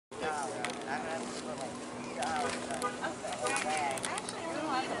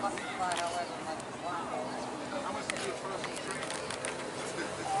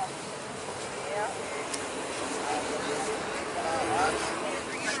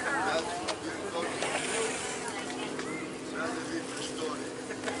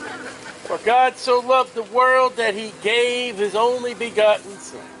For God so loved the world that he gave his only begotten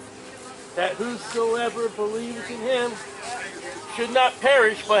Son, that whosoever believes in him should not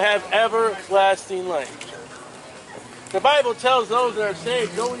perish but have everlasting life. The Bible tells those that are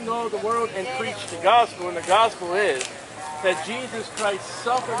saved, go into all the world and preach the gospel, and the gospel is that Jesus Christ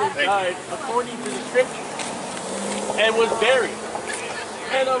suffered and died according to the scriptures, and was buried,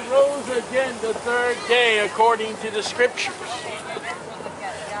 and arose again the third day according to the scriptures.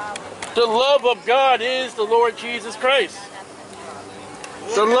 The love of God is the Lord Jesus Christ.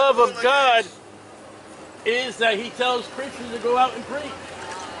 The love of God is that he tells Christians to go out and preach.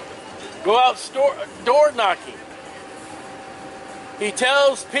 Go out door knocking. He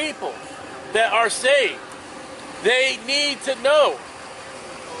tells people that are saved, they need to know.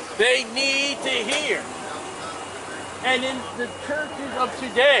 They need to hear. And in the churches of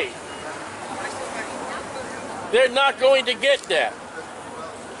today, they're not going to get that.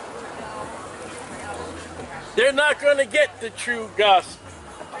 They're not going to get the true gospel.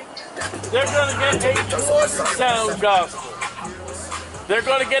 They're going to get a watered-down gospel. They're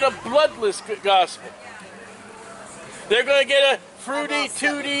going to get a bloodless gospel. They're going to get a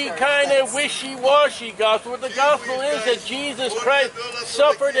fruity-tooty kind of wishy-washy gospel. The gospel is that Jesus Christ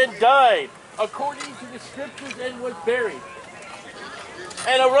suffered and died according to the scriptures and was buried,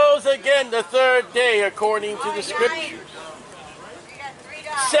 and arose again the third day according to the scriptures.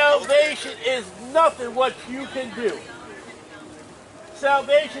 Salvation is nothing what you can do.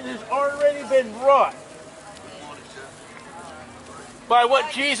 Salvation has already been wrought by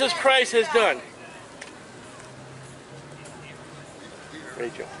what Jesus Christ has done.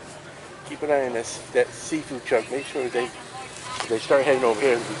 Rachel, keep an eye on that seafood truck. Make sure they start heading over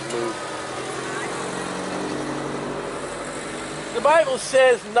here and just move. The Bible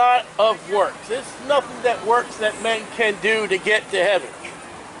says not of works. There's nothing that works that men can do to get to heaven.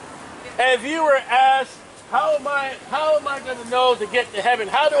 And if you were asked, how am I going to know to get to heaven?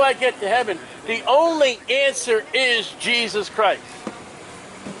 How do I get to heaven? The only answer is Jesus Christ.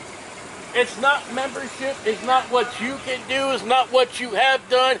 It's not membership. It's not what you can do. It's not what you have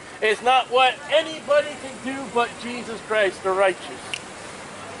done. It's not what anybody can do but Jesus Christ, the righteous.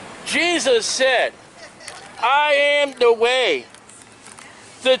 Jesus said, I am the way,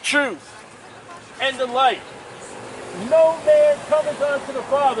 the truth, and the life. No man cometh unto the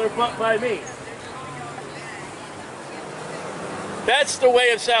Father but by me. That's the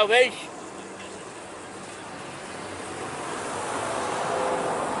way of salvation.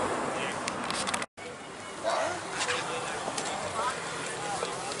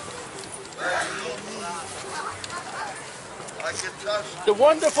 The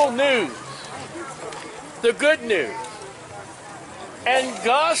wonderful news, the good news. And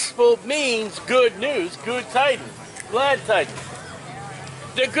gospel means good news, good tidings, glad tidings.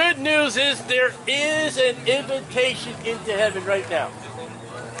 The good news is there is an invitation into heaven right now.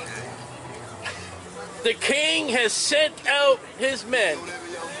 The King has sent out his men.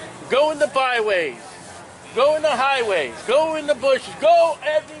 Go in the byways, go in the highways, go in the bushes, go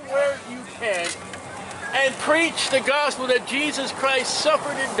everywhere you can, and preach the gospel that Jesus Christ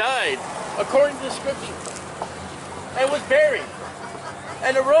suffered and died according to the scripture, and was buried,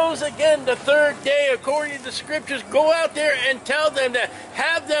 and arose again the third day according to the scriptures. Go out there and tell them that.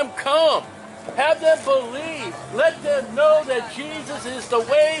 Have them come. Have them believe. Let them know that Jesus is the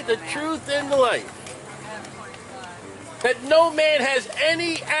way, the truth, and the life. That no man has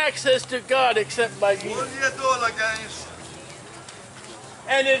any access to God except by Jesus.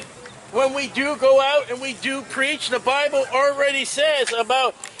 And when we do go out and we do preach, the Bible already says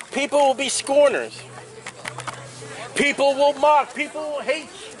about people will be scorners. People will mock. People will hate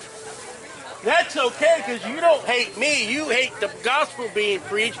you. That's okay, because you don't hate me. You hate the gospel being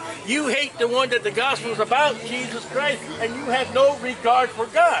preached. You hate the one that the gospel is about, Jesus Christ, and you have no regard for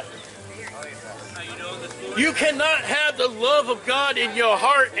God. You cannot have the love of God in your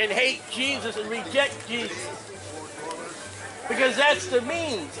heart and hate Jesus and reject Jesus, because that's the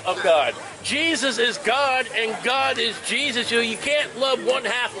means of God. Jesus is God and God is Jesus. You can't love one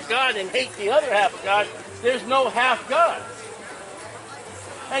half of God and hate the other half of God. There's no half God.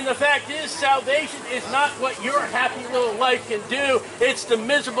 And the fact is, salvation is not what your happy little life can do. It's the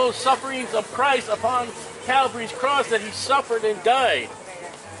miserable sufferings of Christ upon Calvary's cross, that he suffered and died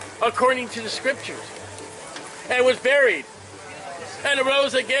according to the scriptures, and was buried, and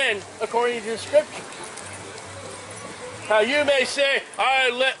arose again according to the scriptures. Now you may say,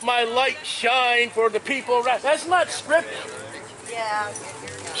 I let my light shine for the people around. That's not scripture. Yeah.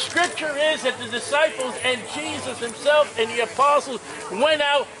 Scripture is that the disciples and Jesus himself and the apostles went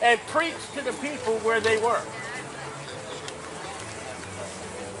out and preached to the people where they were.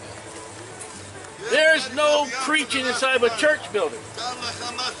 There's no preaching inside of a church building.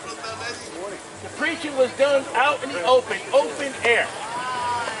 The preaching was done out in the open air.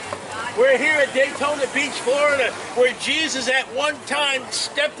 We're here at Daytona Beach, Florida, where Jesus at one time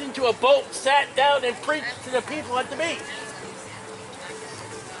stepped into a boat, sat down, and preached to the people at the beach.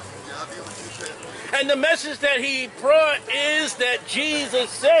 And the message that he brought is that Jesus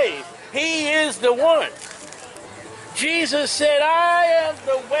saved. He is the one. Jesus said, I am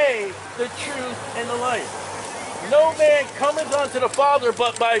the way, the truth, and the life. No man cometh unto the Father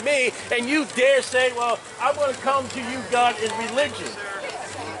but by me. And you dare say, well, I want to come to you, God, in religion.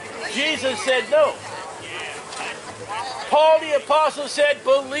 Jesus said no. Paul the Apostle said,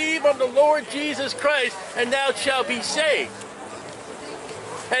 believe on the Lord Jesus Christ, and thou shalt be saved.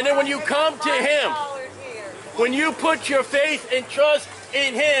 And then when you come to him, when you put your faith and trust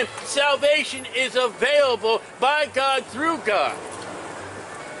in him, salvation is available by God through God.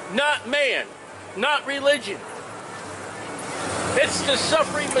 Not man, not religion. It's the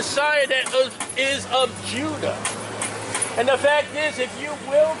suffering Messiah that is of Judah. And the fact is, if you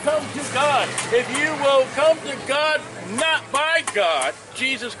will come to God, if you will come to God not by God,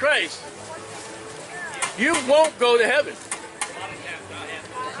 Jesus Christ, you won't go to heaven.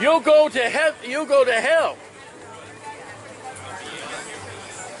 You'll go to heaven. You'll go to hell.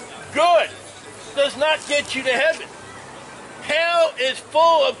 Good does not get you to heaven. Hell is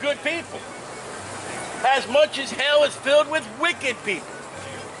full of good people, as much as hell is filled with wicked people.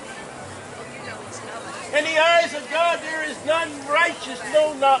 In the eyes of God, there is none righteous,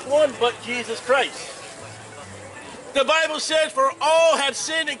 no, not one, but Jesus Christ. The Bible says, for all have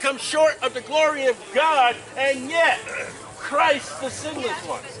sinned and come short of the glory of God, and yet Christ, the sinless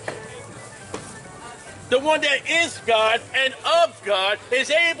one, the one that is God and of God, is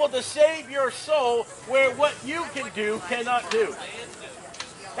able to save your soul where what you can do cannot do.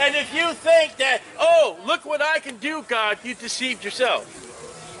 And if you think that, oh, look what I can do, God, you deceived yourself.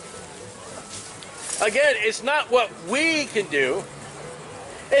 Again, it's not what we can do.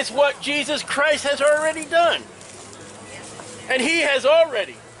 It's what Jesus Christ has already done. And he has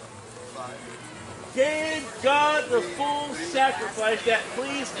already gave God the full sacrifice that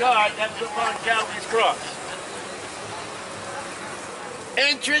pleased God that was upon Calvary's cross.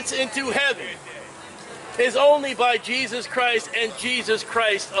 Entrance into heaven is only by Jesus Christ and Jesus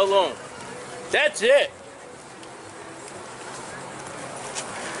Christ alone. That's it.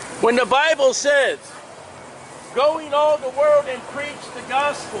 When the Bible says, go in all the world and preach the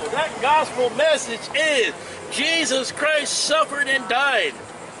gospel, that gospel message is Jesus Christ suffered and died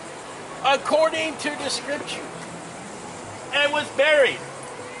according to the scripture, and was buried,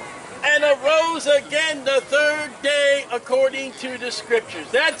 and arose again the third day according to the scriptures.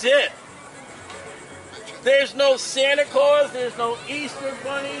 That's it. There's no Santa Claus, there's no Easter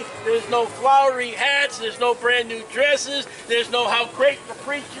bunny, there's no flowery hats, there's no brand new dresses, there's no how great the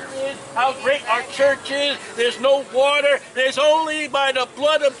preacher is, how great our church is, there's no water. There's only by the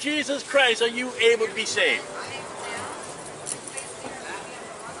blood of Jesus Christ are you able to be saved.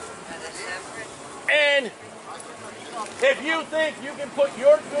 And if you think you can put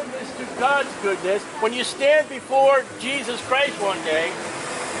your goodness to God's goodness, when you stand before Jesus Christ one day,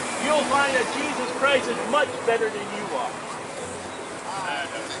 you'll find that Jesus Christ is much better than you are.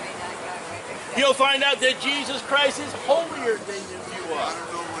 You'll find out that Jesus Christ is holier than you are.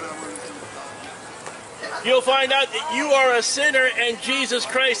 You'll find out that you are a sinner and Jesus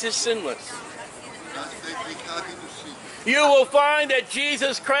Christ is sinless. You will find that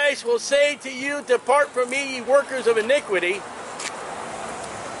Jesus Christ will say to you, depart from me, ye workers of iniquity.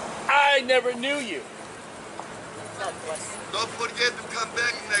 I never knew you. Don't forget to come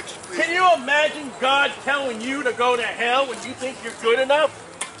back next week. Can you imagine God telling you to go to hell when you think you're good enough?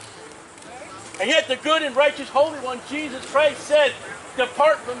 And yet the good and righteous Holy One, Jesus Christ, said,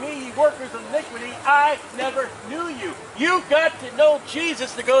 depart from me, ye workers of iniquity, I never knew you. You got to know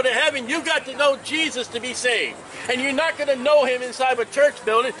Jesus to go to heaven. You got to know Jesus to be saved. And you're not going to know him inside of a church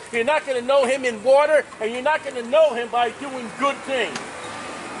building. You're not going to know him in water. And you're not going to know him by doing good things.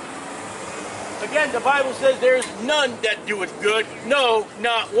 Again, the Bible says there is none that doeth good, no,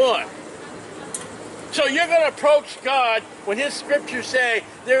 not one. So you're going to approach God when his scriptures say,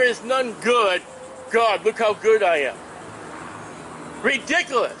 there is none good. God, look how good I am.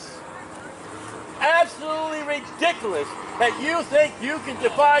 Ridiculous. Absolutely ridiculous that you think you can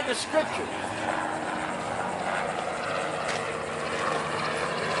defy the scriptures.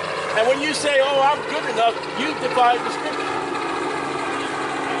 And when you say, oh, I'm good enough, you defy the scriptures.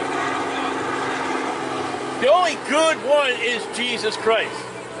 The only good one is Jesus Christ.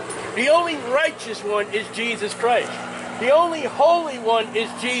 The only righteous one is Jesus Christ. The only holy one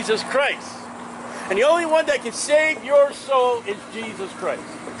is Jesus Christ. And the only one that can save your soul is Jesus Christ.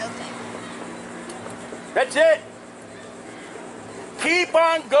 That's it. Keep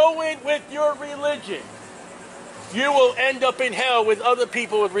on going with your religion. You will end up in hell with other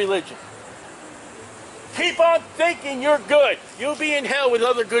people with religion. Keep on thinking you're good. You'll be in hell with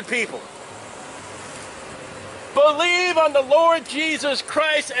other good people. Believe on the Lord Jesus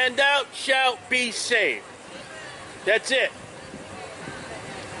Christ and thou shalt be saved. That's it.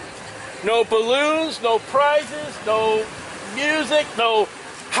 No balloons, no prizes, no music, no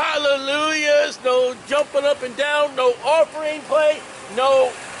hallelujahs, no jumping up and down, no offering plate,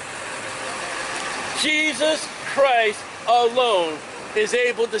 no. Jesus Christ alone is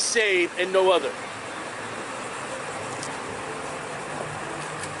able to save and no other.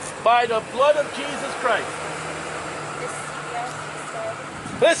 By the blood of Jesus Christ.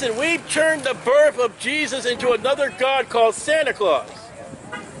 Listen, we've turned the birth of Jesus into another God called Santa Claus.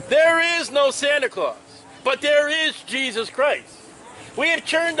 There is no Santa Claus, but there is Jesus Christ. We have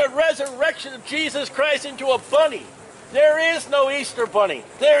turned the resurrection of Jesus Christ into a bunny. There is no Easter bunny.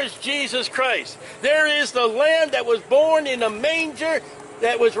 There is Jesus Christ. There is the Lamb that was born in a manger,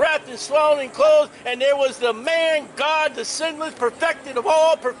 that was wrapped in swaddling clothes, and there was the man, God, the sinless, perfected of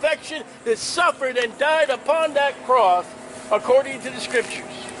all perfection, that suffered and died upon that cross, according to the Scriptures,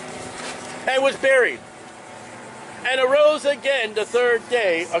 and was buried, and arose again the third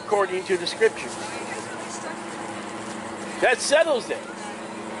day, according to the Scriptures. That settles it.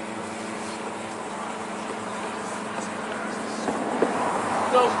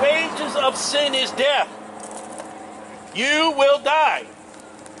 The wages of sin is death. You will die.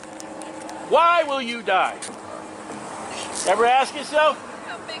 Why will you die? Ever ask yourself?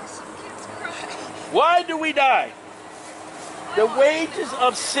 That makes some kids cry. Why do we die? The wages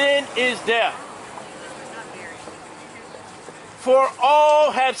of sin is death. For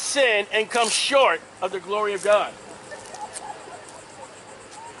all have sinned and come short of the glory of God.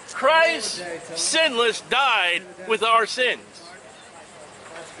 Christ, sinless, died with our sins.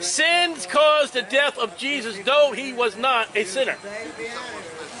 Sins caused the death of Jesus, though he was not a sinner.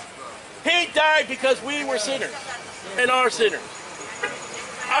 He died because we were sinners and are sinners.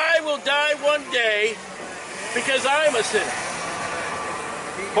 I will die one day because I am a sinner.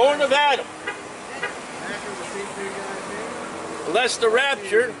 Born of Adam. Less the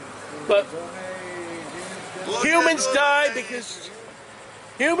rapture, but humans die because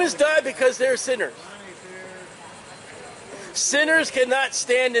they're sinners. Sinners cannot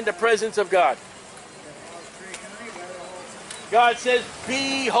stand in the presence of God. God says,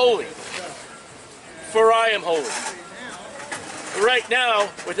 be holy, for I am holy. Right now,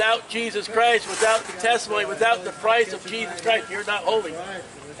 without Jesus Christ, without the testimony, without the price of Jesus Christ, you're not holy.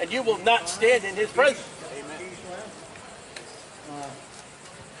 And you will not stand in his presence.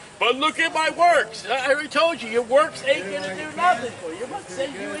 But look at my works. I already told you, your works ain't going to do nothing for you. It must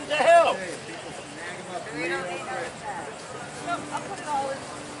send you into hell.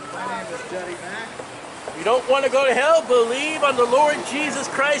 You don't want to go to hell? Believe on the Lord Jesus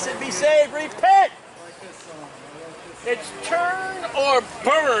Christ and be saved. Repent. It's turn or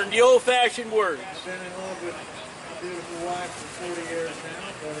burn, the old-fashioned words. I've been in love with a beautiful wife for 40 years now,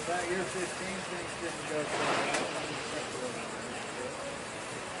 but about year 15, things didn't go so well.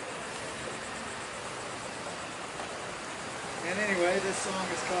 And anyway, this song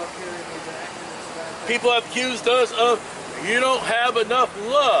is called Carry Me Back. And it's about people have accused us of, you don't have enough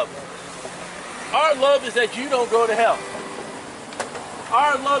love. Our love is that you don't go to hell.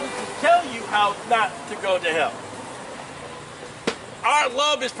 Our love is to tell you how not to go to hell. Our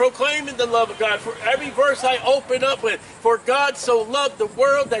love is proclaiming the love of God. For every verse I open up with, for God so loved the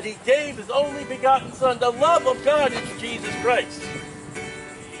world that he gave his only begotten Son. The love of God is Jesus Christ.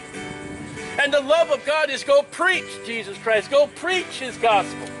 And the love of God is go preach Jesus Christ. Go preach his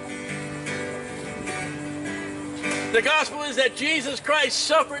gospel. The gospel is that Jesus Christ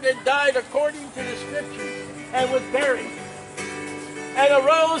suffered and died according to the Scriptures and was buried. And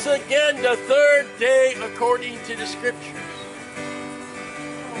arose again the third day according to the Scriptures.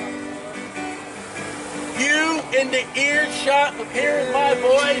 You in the earshot of hearing my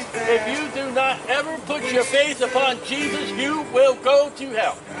voice, if you do not ever put your faith upon Jesus, you will go to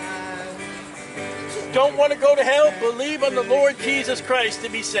hell. Don't want to go to hell? Believe on the Lord Jesus Christ to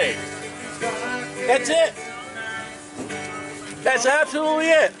be saved. That's it. That's absolutely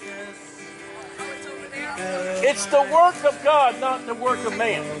it. It's the work of God, not the work of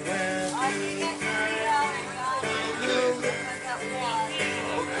man.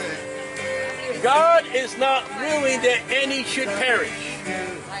 God is not willing that any should perish.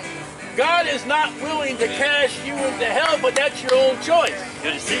 God is not willing to cast you into hell, but that's your own choice.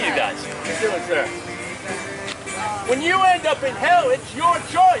 Good to see you guys. How you doing, sir? When you end up in hell, it's your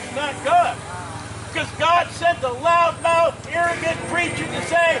choice, not God. Because God sent a loud-mouthed, arrogant preacher to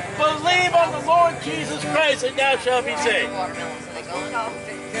say, believe on the Lord Jesus Christ and thou shalt be saved.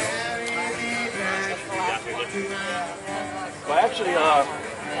 Well, actually,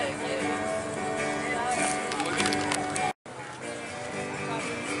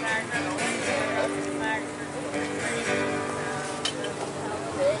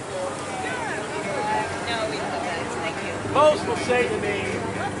 most will say to me,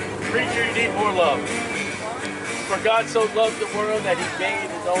 preacher, you need more love. For God so loved the world that he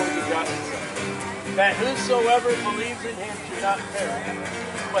gave his only begotten Son, that whosoever believes in him should not perish,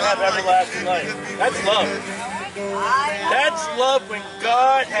 but have everlasting life. That's love. That's love when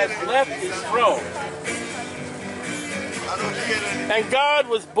God has left his throne. And God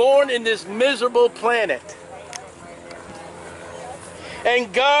was born in this miserable planet.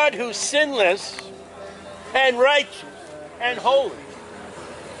 And God, who's sinless and righteous and holy,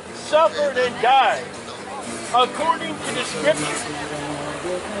 suffered and died according to the Scriptures,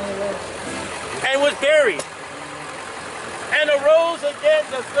 and was buried, and arose again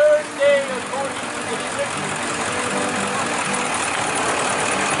the third day according to the Scriptures.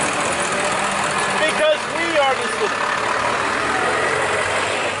 Because we are the sinners.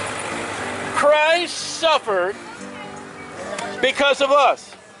 Christ suffered because of us.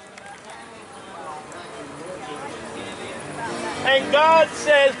 And God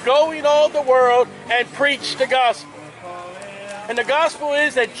says, go in all the world and preach the gospel. And the gospel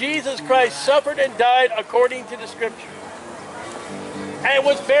is that Jesus Christ suffered and died according to the Scripture, and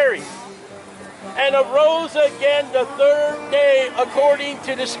was buried, and arose again the third day according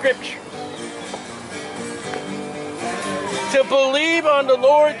to the Scripture. To believe on the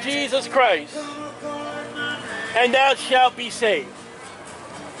Lord Jesus Christ, and thou shalt be saved.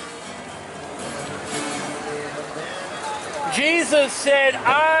 Jesus said,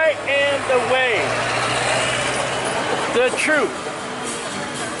 I am the way, the truth,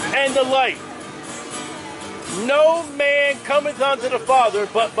 and the light. No man cometh unto the Father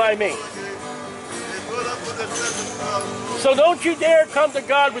but by me. So don't you dare come to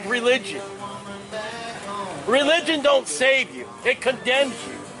God with religion. Religion don't save you. It condemns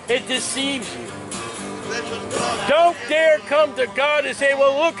you. It deceives you. Don't dare come to God and say,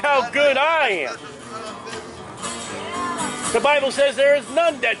 well, look how good I am. The Bible says there is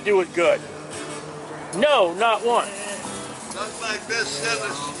none that doeth good. No, not one.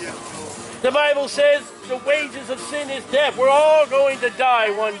 The Bible says the wages of sin is death. We're all going to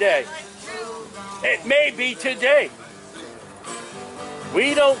die one day. It may be today.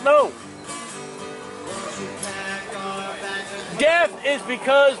 We don't know. Death is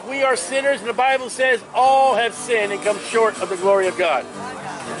because we are sinners, and the Bible says all have sinned and come short of the glory of God.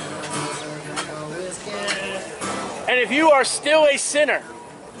 And if you are still a sinner,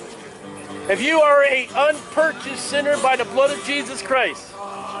 if you are an unpurchased sinner by the blood of Jesus Christ,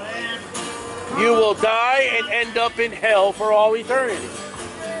 you will die and end up in hell for all eternity.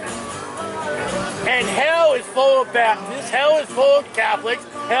 And hell is full of Baptists, hell is full of Catholics,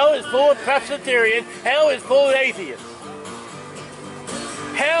 hell is full of Presbyterians, hell is full of atheists.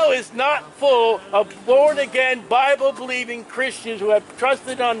 Hell is not full of born-again, Bible-believing Christians who have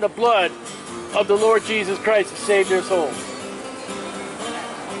trusted on the blood of the Lord Jesus Christ to save their souls.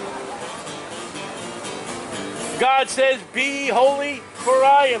 God says, be holy, for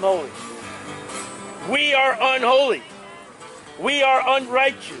I am holy. We are unholy. We are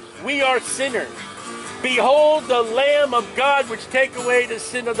unrighteous. We are sinners. Behold the Lamb of God which take away the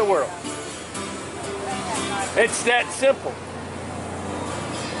sin of the world. It's that simple.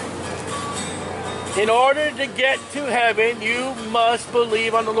 In order to get to heaven, you must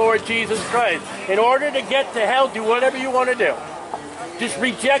believe on the Lord Jesus Christ. In order to get to hell, do whatever you want to do. Just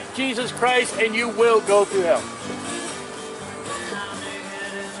reject Jesus Christ and you will go to hell.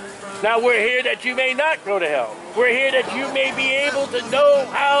 Now we're here that you may not go to hell. We're here that you may be able to know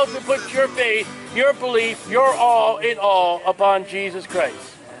how to put your faith, your belief, your all in all upon Jesus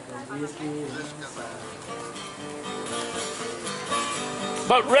Christ.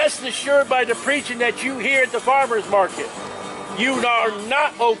 But rest assured by the preaching that you hear at the farmer's market, you are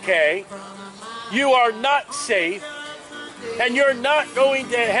not okay, you are not safe, and you're not going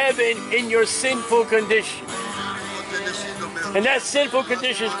to heaven in your sinful condition. And that sinful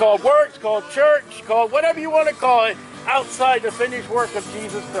condition is called works, called church, called whatever you want to call it, outside the finished work of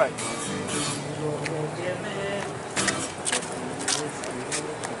Jesus Christ.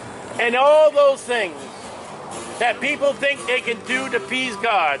 And all those things that people think they can do to appease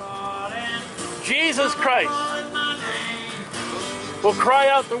God, Jesus Christ will cry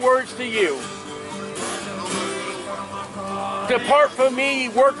out the words to you. Depart from me, ye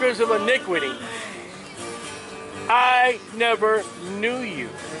workers of iniquity. I never knew you.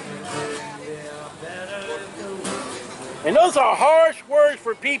 And those are harsh words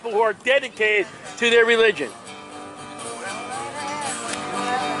for people who are dedicated to their religion.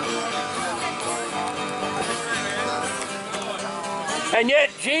 And yet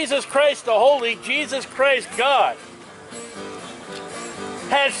Jesus Christ the Holy, Jesus Christ God,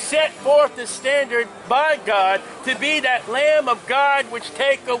 has set forth the standard by God to be that Lamb of God which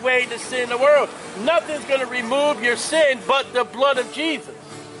take away the sin of the world. Nothing's going to remove your sin but the blood of Jesus.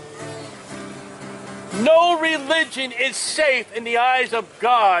 No religion is safe in the eyes of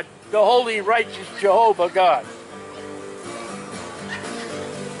God, the holy, righteous Jehovah God.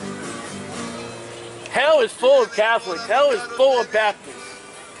 Hell is full of Catholics. Hell is full of Baptists.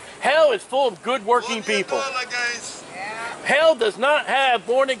 Hell is full of good working people. Hell does not have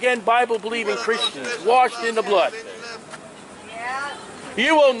born-again, Bible-believing Christians washed in the blood.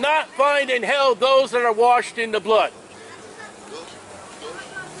 You will not find in hell those that are washed in the blood.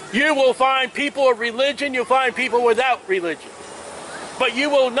 You will find people of religion, you'll find people without religion. But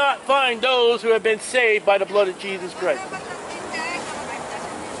you will not find those who have been saved by the blood of Jesus Christ.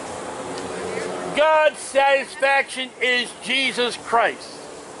 God's satisfaction is Jesus Christ.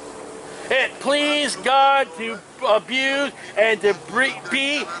 It pleased God to abuse and to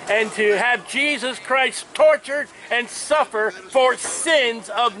be and to have Jesus Christ tortured and suffer for sins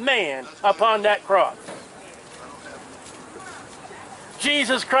of man upon that cross.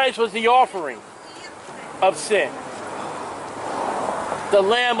 Jesus Christ was the offering of sin. The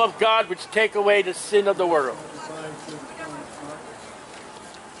Lamb of God which take away the sin of the world.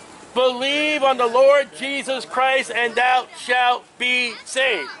 Believe on the Lord Jesus Christ and thou shalt be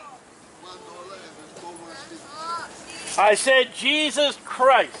saved. I said Jesus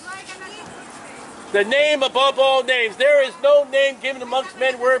Christ, the name above all names. There is no name given amongst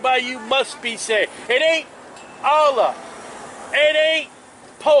men whereby you must be saved. It ain't Allah. It ain't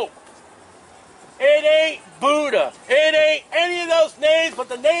Pope. It ain't Buddha. It ain't any of those names, but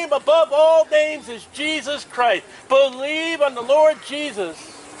the name above all names is Jesus Christ. Believe on the Lord Jesus,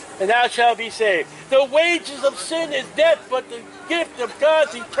 and thou shalt be saved. The wages of sin is death, but the gift of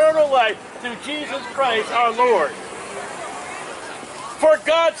God's eternal life through Jesus Christ our Lord. For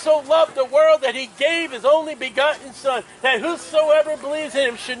God so loved the world that he gave his only begotten Son, that whosoever believes in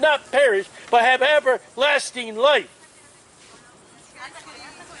him should not perish, but have everlasting life.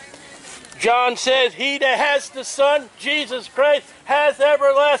 John says, he that has the Son, Jesus Christ, has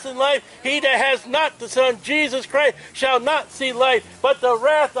everlasting life. He that has not the Son, Jesus Christ, shall not see life, but the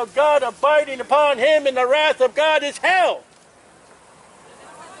wrath of God abiding upon him, and the wrath of God is hell.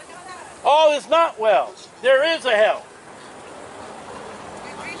 All is not well. There is a hell.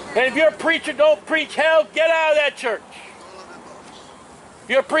 And if your preacher don't preach hell, get out of that church. If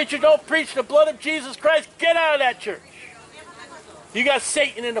your preacher don't preach the blood of Jesus Christ, get out of that church. You got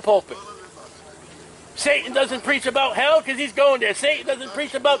Satan in the pulpit. Satan doesn't preach about hell because he's going there. Satan doesn't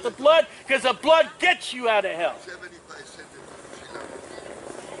preach about the blood because the blood gets you out of hell.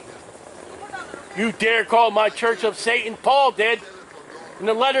 You dare call my church of Satan? Paul did in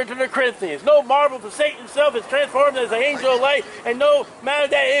the letter to the Corinthians. No marvel, for Satan himself is transformed as an angel of light, and no matter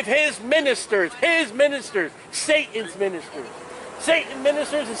that if his ministers, Satan's ministers, Satan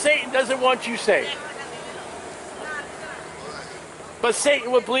ministers, and Satan doesn't want you saved. But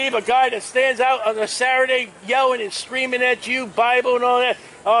Satan would believe a guy that stands out on a Saturday yelling and screaming at you, Bible and all that,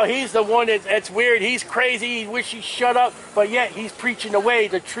 oh, he's the one that's weird, he's crazy, he wishes he'd shut up, but yet he's preaching away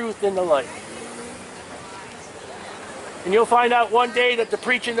the truth and the light. And you'll find out one day that the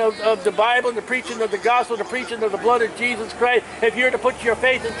preaching of the Bible, and the preaching of the gospel, the preaching of the blood of Jesus Christ, if you're to put your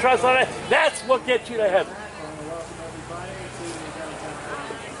faith and trust on it, that's what gets you to heaven.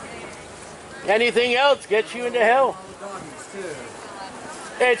 Anything else gets you into hell.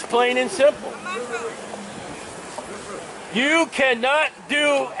 It's plain and simple. You cannot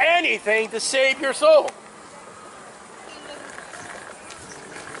do anything to save your soul.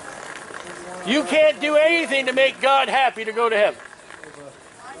 You can't do anything to make God happy to go to heaven.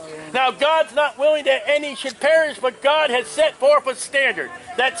 Now, God's not willing that any should perish, but God has set forth a standard.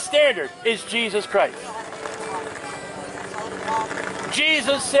 That standard is Jesus Christ.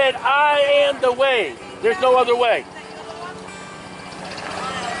 Jesus said, I am the way. There's no other way.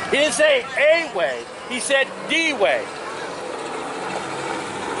 He didn't say a way. He said the way.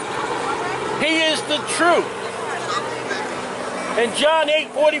 He is the truth. And John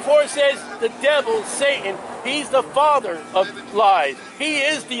 8:44 says the devil, Satan, he's the father of lies. He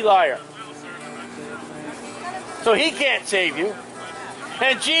is the liar. So he can't save you.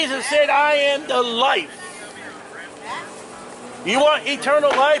 And Jesus said, I am the life. You want eternal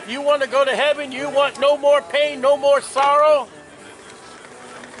life? You want to go to heaven? You want no more pain, no more sorrow?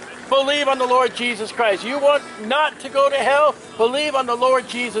 Believe on the Lord Jesus Christ. You want not to go to hell? Believe on the Lord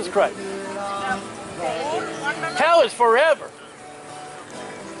Jesus Christ. Hell is forever.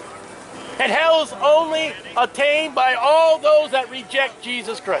 And hell is only attained by all those that reject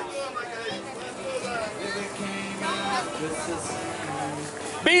Jesus Christ.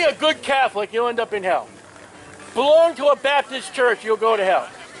 Be a good Catholic, you'll end up in hell. Belong to a Baptist church, you'll go to hell.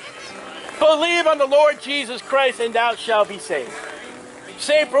 Believe on the Lord Jesus Christ and thou shalt be saved.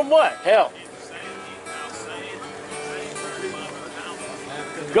 Saved from what? Hell.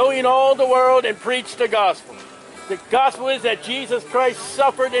 Go in all the world and preach the gospel. The gospel is that Jesus Christ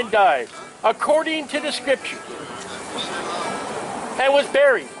suffered and died according to the scriptures and was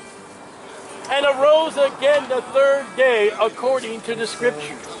buried and arose again the third day according to the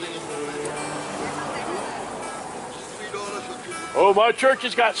scriptures. Oh, my church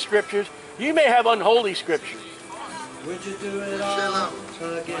has got scriptures. You may have unholy scriptures. Would you do it all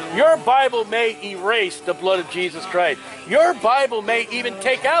again? Your Bible may erase the blood of Jesus Christ. Your Bible may even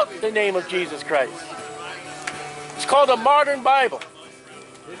take out the name of Jesus Christ. It's called a modern Bible.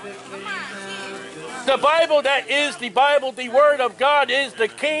 The Bible that is the Bible, the Word of God, is the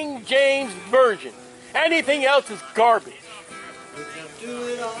King James Version. Anything else is garbage. Do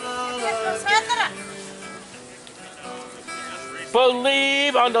it all again.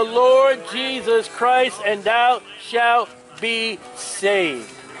 Believe on the Lord Jesus Christ and thou shalt be saved.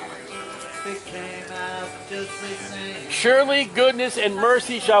 It came out just the same. Surely goodness and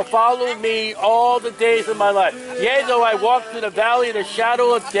mercy shall follow me all the days of my life. Yea, though I walk through the valley of the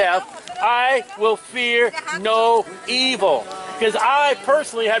shadow of death, I will fear no evil. Because I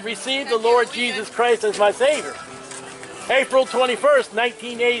personally have received the Lord Jesus Christ as my Savior. April 21st,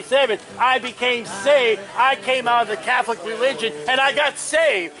 1987, I became saved. I came out of the Catholic religion and I got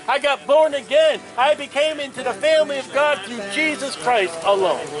saved. I got born again. I became into the family of God through Jesus Christ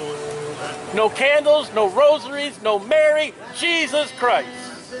alone. No candles, no rosaries, no Mary, Jesus Christ.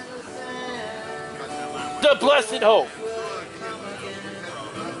 The blessed hope.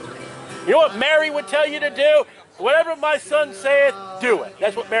 You know what Mary would tell you to do? Whatever my son saith, do it.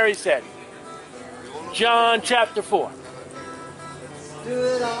 That's what Mary said. John chapter 4.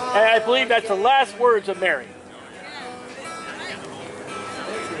 And I believe that's the last words of Mary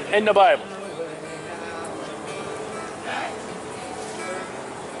in the Bible.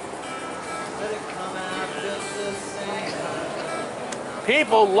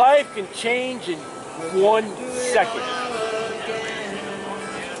 People, life can change in 1 second.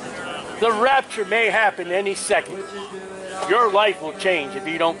 The rapture may happen any second. Your life will change if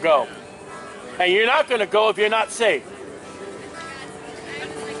you don't go. And you're not going to go if you're not saved.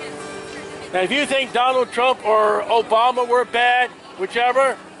 And if you think Donald Trump or Obama were bad,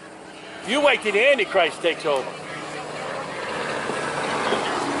 whichever, you wait till the Antichrist takes over.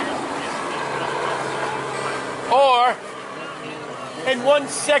 Or, in 1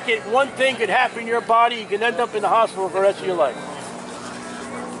 second, one thing could happen in your body, you can end up in the hospital for the rest of your life.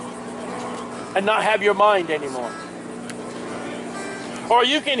 And not have your mind anymore. Or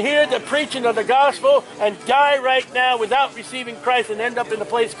you can hear the preaching of the gospel and die right now without receiving Christ and end up in a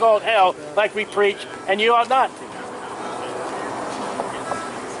place called hell like we preach, and you ought not to.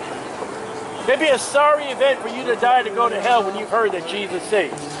 It'd be a sorry event for you to die to go to hell when you've heard that Jesus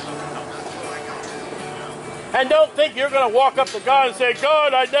saves. And don't think you're going to walk up to God and say,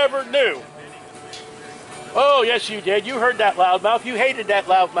 God, I never knew. Oh, yes, you did. You heard that loudmouth. You hated that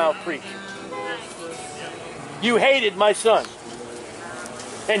loudmouth preacher. You hated my son.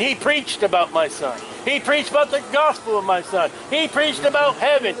 And he preached about my son. He preached about the gospel of my son. He preached about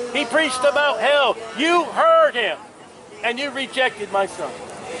heaven. He preached about hell. You heard him. And you rejected my son.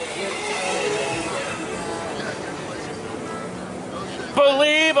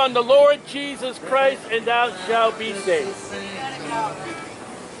 Believe on the Lord Jesus Christ and thou shalt be saved.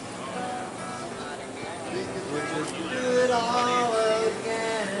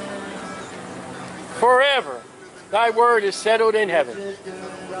 Forever. Thy word is settled in heaven.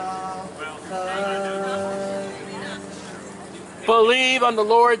 Believe on the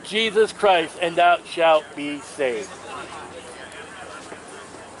Lord Jesus Christ, and thou shalt be saved.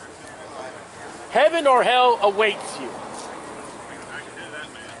 Heaven or hell awaits you.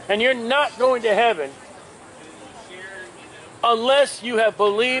 And you're not going to heaven unless you have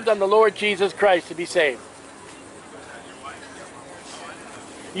believed on the Lord Jesus Christ to be saved.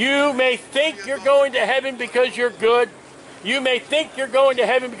 You may think you're going to heaven because you're good. You may think you're going to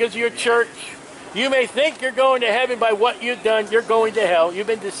heaven because of your church. You may think you're going to heaven by what you've done. You're going to hell. You've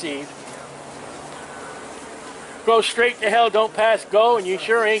been deceived. Go straight to hell, don't pass go, and you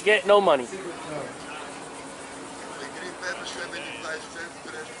sure ain't getting no money.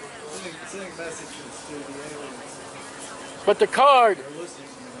 Sending messages to the aliens. But the card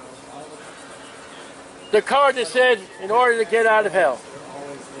that said, in order to get out of hell, They're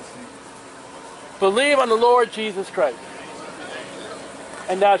always listening. believe on the Lord Jesus Christ,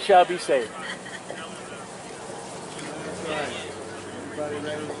 and thou shalt be saved. That's right. Everybody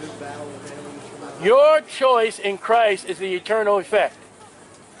ready to do battle with aliens from out? Your choice in Christ is the eternal effect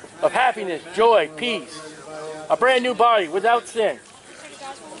of happiness, joy, peace, a brand new body without sin.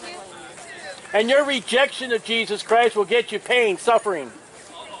 And your rejection of Jesus Christ will get you pain, suffering,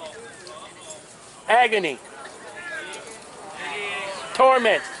 agony,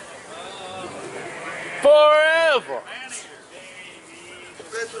 torment, forever.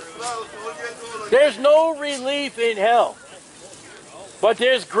 There's no relief in hell, but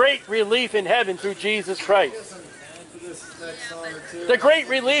there's great relief in heaven through Jesus Christ. The great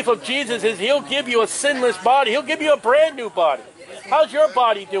relief of Jesus is He'll give you a sinless body. He'll give you a brand new body. How's your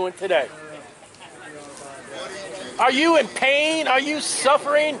body doing today? Are you in pain? Are you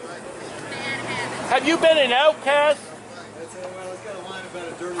suffering? Have you been an outcast?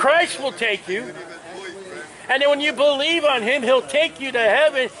 Christ will take you. And then when you believe on Him, He'll take you to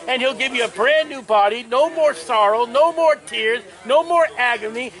heaven and He'll give you a brand new body. No more sorrow, no more tears, no more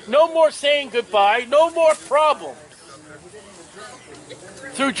agony, no more saying goodbye, no more problems.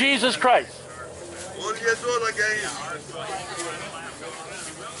 Through Jesus Christ.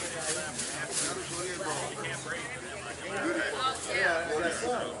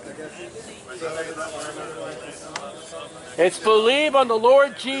 It's believe on the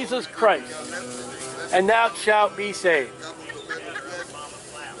Lord Jesus Christ, and thou shalt be saved.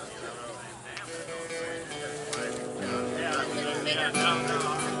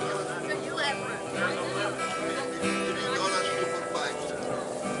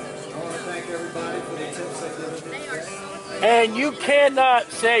 And you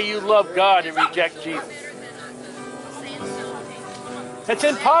cannot say you love God and reject Jesus. It's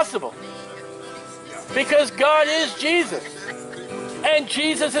impossible. Because God is Jesus. And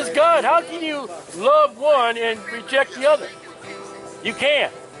Jesus is God. How can you love one and reject the other? You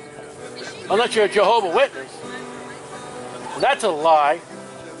can't. Unless you're a Jehovah's Witness. That's a lie.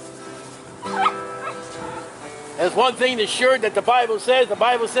 There's one thing that's sure that the Bible says. The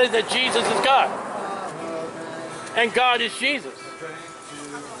Bible says that Jesus is God. And God is Jesus.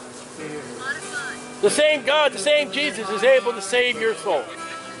 The same God, the same Jesus is able to save your soul.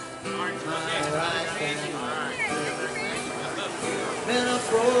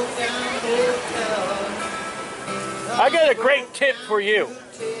 I got a great tip for you.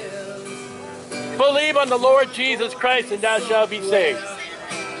 Believe on the Lord Jesus Christ and thou shalt be saved.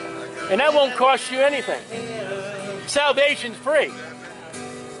 And that won't cost you anything. Salvation's free.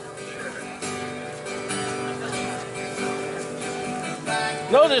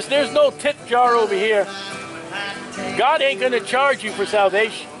 Notice there's no tip jar over here. God ain't going to charge you for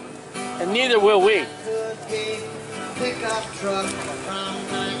salvation. And neither will we.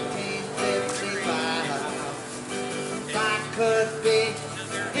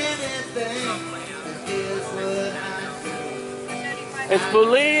 It's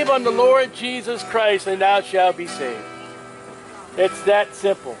believe on the Lord Jesus Christ and thou shalt be saved. It's that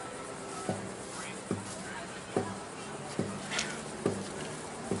simple.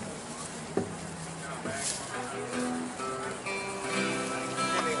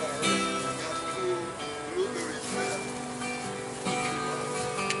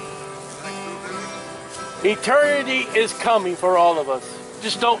 Eternity is coming for all of us.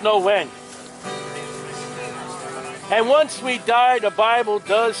 Just don't know when. And once we die, the Bible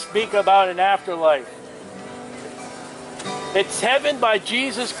does speak about an afterlife. It's heaven by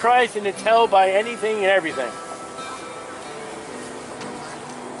Jesus Christ and it's hell by anything and everything.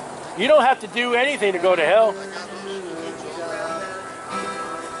 You don't have to do anything to go to hell.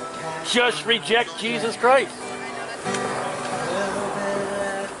 Just reject Jesus Christ.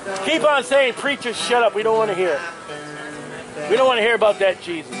 Keep on saying, preachers, shut up. We don't want to hear it. We don't want to hear about that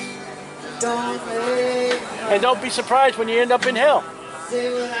Jesus. And don't be surprised when you end up in hell.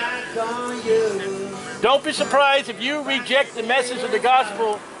 Don't be surprised if you reject the message of the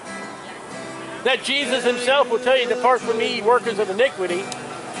gospel that Jesus Himself will tell you, depart from me, ye workers of iniquity.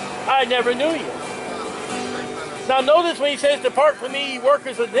 I never knew you. Now notice when He says, depart from me, ye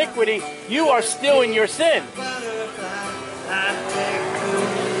workers of iniquity, you are still in your sin.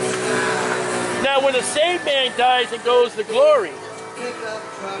 Now when a saved man dies and goes to glory,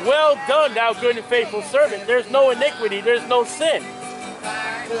 well done, thou good and faithful servant. There's no iniquity, there's no sin.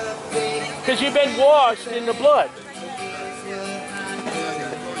 Because you've been washed in the blood.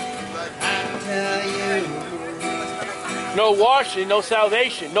 No washing, no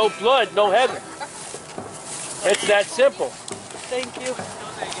salvation. No blood, no heaven. It's that simple. Thank you.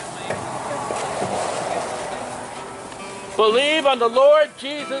 Believe on the Lord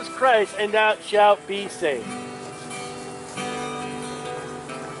Jesus Christ and thou shalt be saved.